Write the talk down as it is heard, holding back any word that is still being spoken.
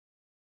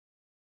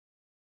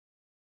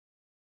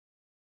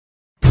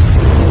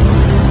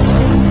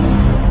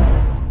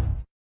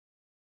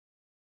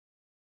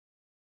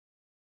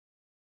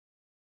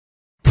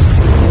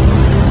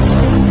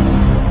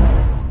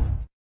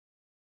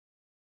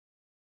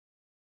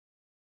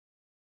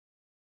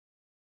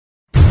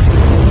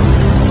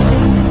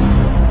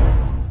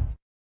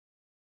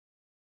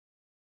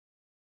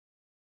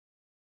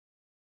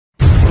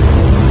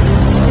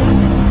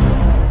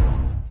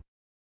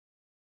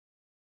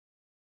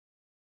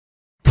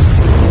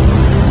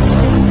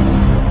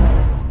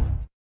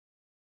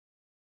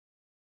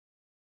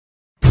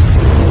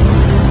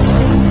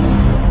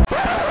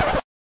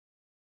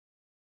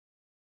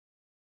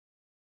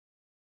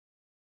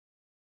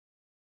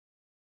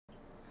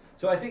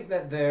So I think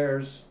that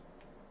there's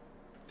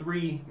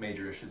three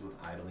major issues with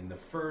idling. The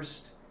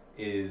first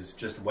is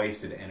just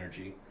wasted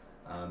energy.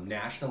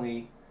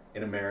 Nationally,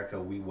 in America,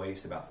 we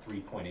waste about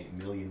 3.8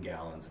 million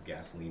gallons of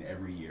gasoline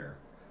every year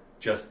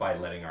just by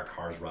letting our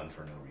cars run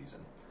for no reason.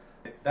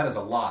 That is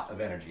a lot of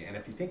energy, and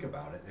if you think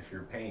about it, if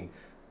you're paying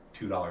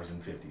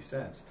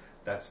 $2.50,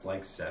 that's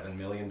like $7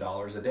 million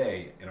a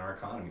day in our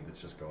economy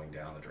that's just going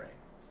down the drain.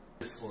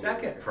 The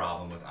second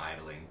problem with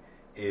idling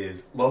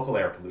is local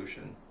air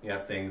pollution. You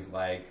have things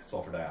like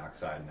sulfur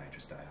dioxide and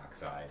nitrous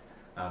dioxide.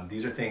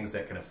 These are things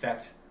that can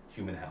affect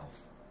human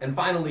health. And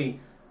finally,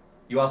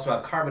 you also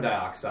have carbon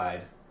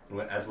dioxide, and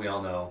as we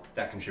all know,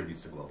 that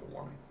contributes to global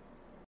warming.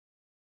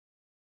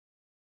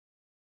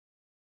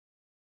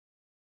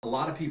 A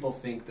lot of people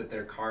think that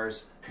their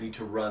cars need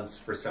to run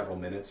for several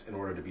minutes in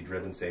order to be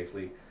driven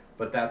safely,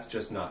 but that's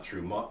just not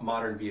true.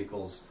 Modern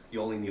vehicles,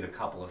 you only need a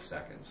couple of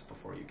seconds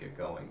before you get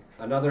going.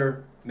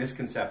 Another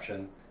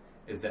misconception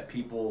is that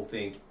people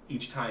think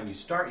each time you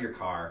start your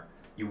car,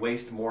 you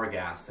waste more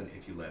gas than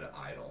if you let it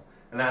idle.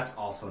 And that's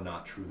also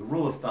not true. The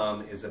rule of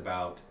thumb is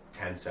about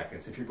 10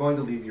 seconds. If you're going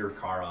to leave your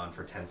car on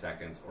for 10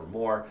 seconds or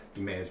more,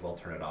 you may as well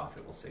turn it off.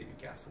 It will save you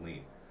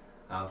gasoline.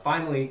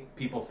 Finally,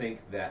 people think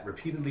that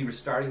repeatedly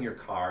restarting your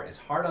car is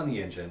hard on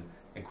the engine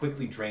and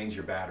quickly drains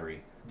your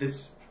battery.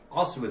 This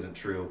also isn't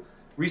true.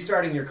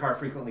 Restarting your car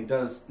frequently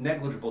does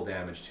negligible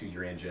damage to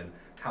your engine.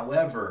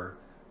 However,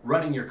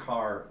 running your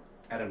car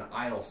at an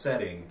idle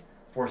setting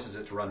forces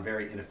it to run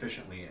very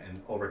inefficiently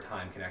and over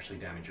time can actually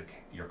damage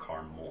your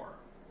car more.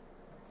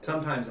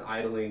 Sometimes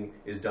idling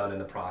is done in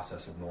the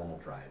process of normal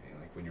driving,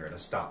 like when you're at a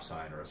stop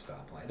sign or a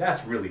stoplight.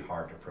 That's really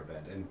hard to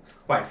prevent, and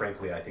quite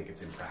frankly, I think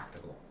it's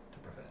impractical to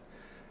prevent.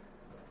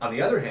 On the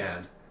other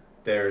hand,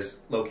 there's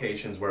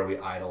locations where we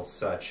idle,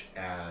 such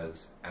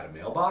as at a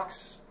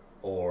mailbox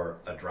or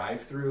a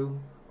drive-through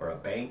or a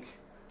bank,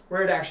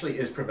 where it actually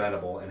is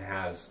preventable and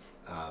has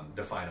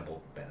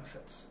definable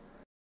benefits.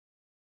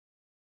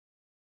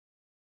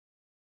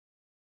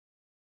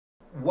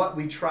 What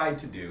we tried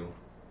to do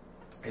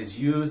is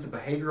use the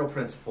behavioral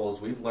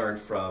principles we've learned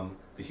from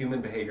the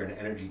Human Behavior and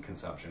Energy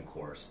Consumption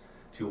course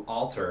to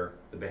alter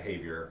the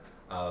behavior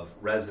of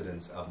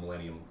residents of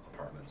Millennium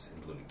Apartments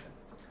in Bloomington.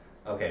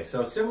 Okay,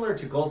 so similar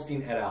to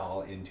Goldstein et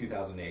al. In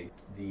 2008,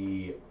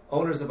 the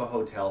owners of a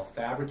hotel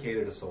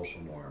fabricated a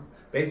social norm.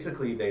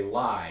 Basically, they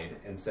lied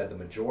and said the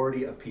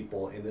majority of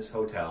people in this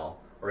hotel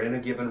or in a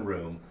given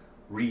room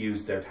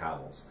reused their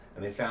towels.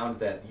 And they found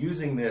that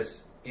using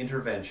this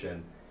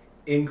intervention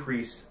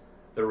increased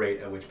the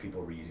rate at which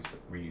people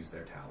reuse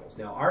their towels.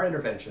 Now, our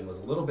intervention was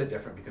a little bit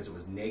different because it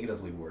was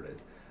negatively worded.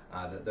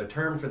 The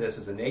term for this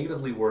is a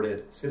negatively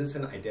worded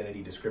citizen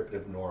identity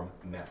descriptive norm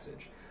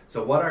message.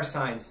 So what our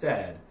sign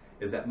said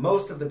is that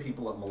most of the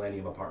people at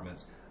Millennium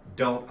Apartments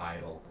don't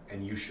idle,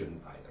 and you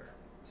shouldn't either.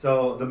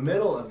 So the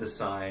middle of the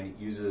sign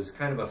uses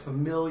kind of a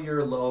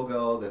familiar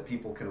logo that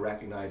people can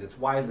recognize. It's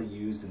widely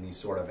used in these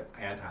sort of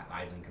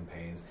anti-idling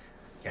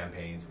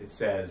campaigns. It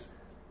says,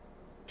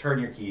 "Turn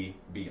your key,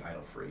 be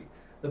idle free."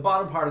 The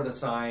bottom part of the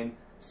sign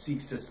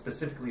seeks to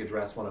specifically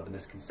address one of the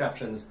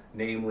misconceptions,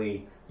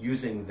 namely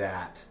using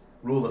that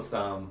rule of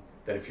thumb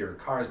that if your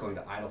car is going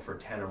to idle for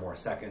 10 or more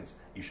seconds,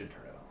 you should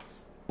turn it off.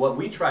 What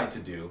we tried to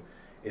do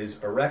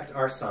is erect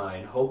our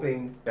sign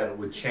hoping that it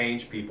would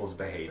change people's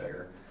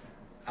behavior.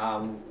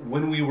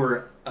 When we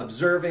were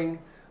observing,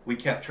 we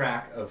kept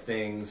track of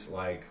things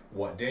like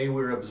what day we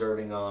were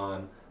observing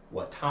on,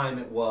 what time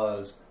it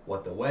was,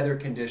 what the weather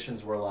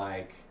conditions were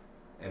like,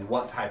 and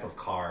what type of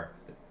car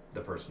the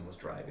person was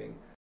driving.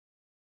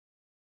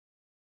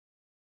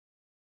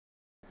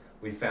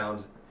 We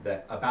found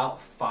that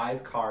about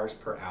 5 cars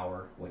per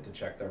hour went to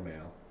check their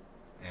mail,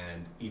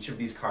 and each of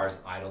these cars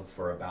idled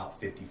for about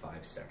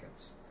 55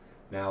 seconds.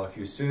 Now, if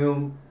you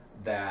assume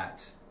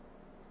that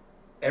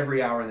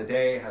every hour in the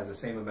day has the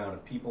same amount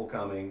of people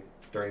coming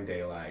during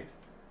daylight,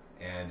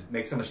 and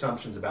make some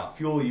assumptions about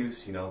fuel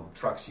use,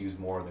 trucks use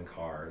more than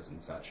cars and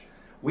such,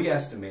 we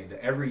estimate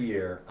that every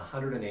year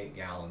 108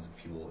 gallons of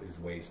fuel is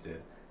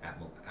wasted at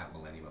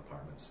Millennium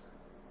Apartments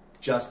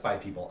just by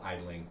people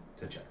idling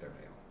to check their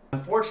mail.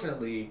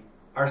 Unfortunately,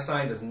 our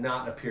sign does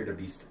not appear to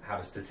have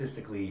a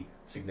statistically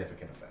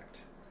significant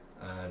effect.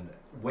 And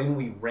when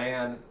we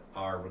ran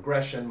our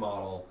regression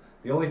model,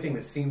 the only thing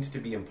that seemed to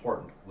be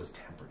important was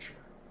temperature.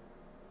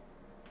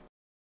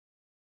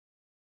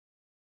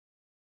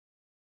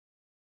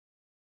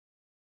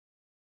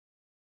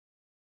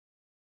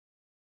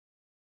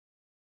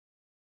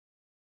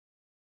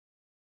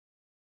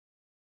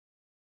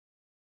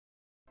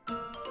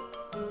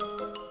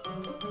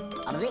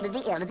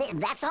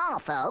 That's all,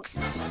 folks.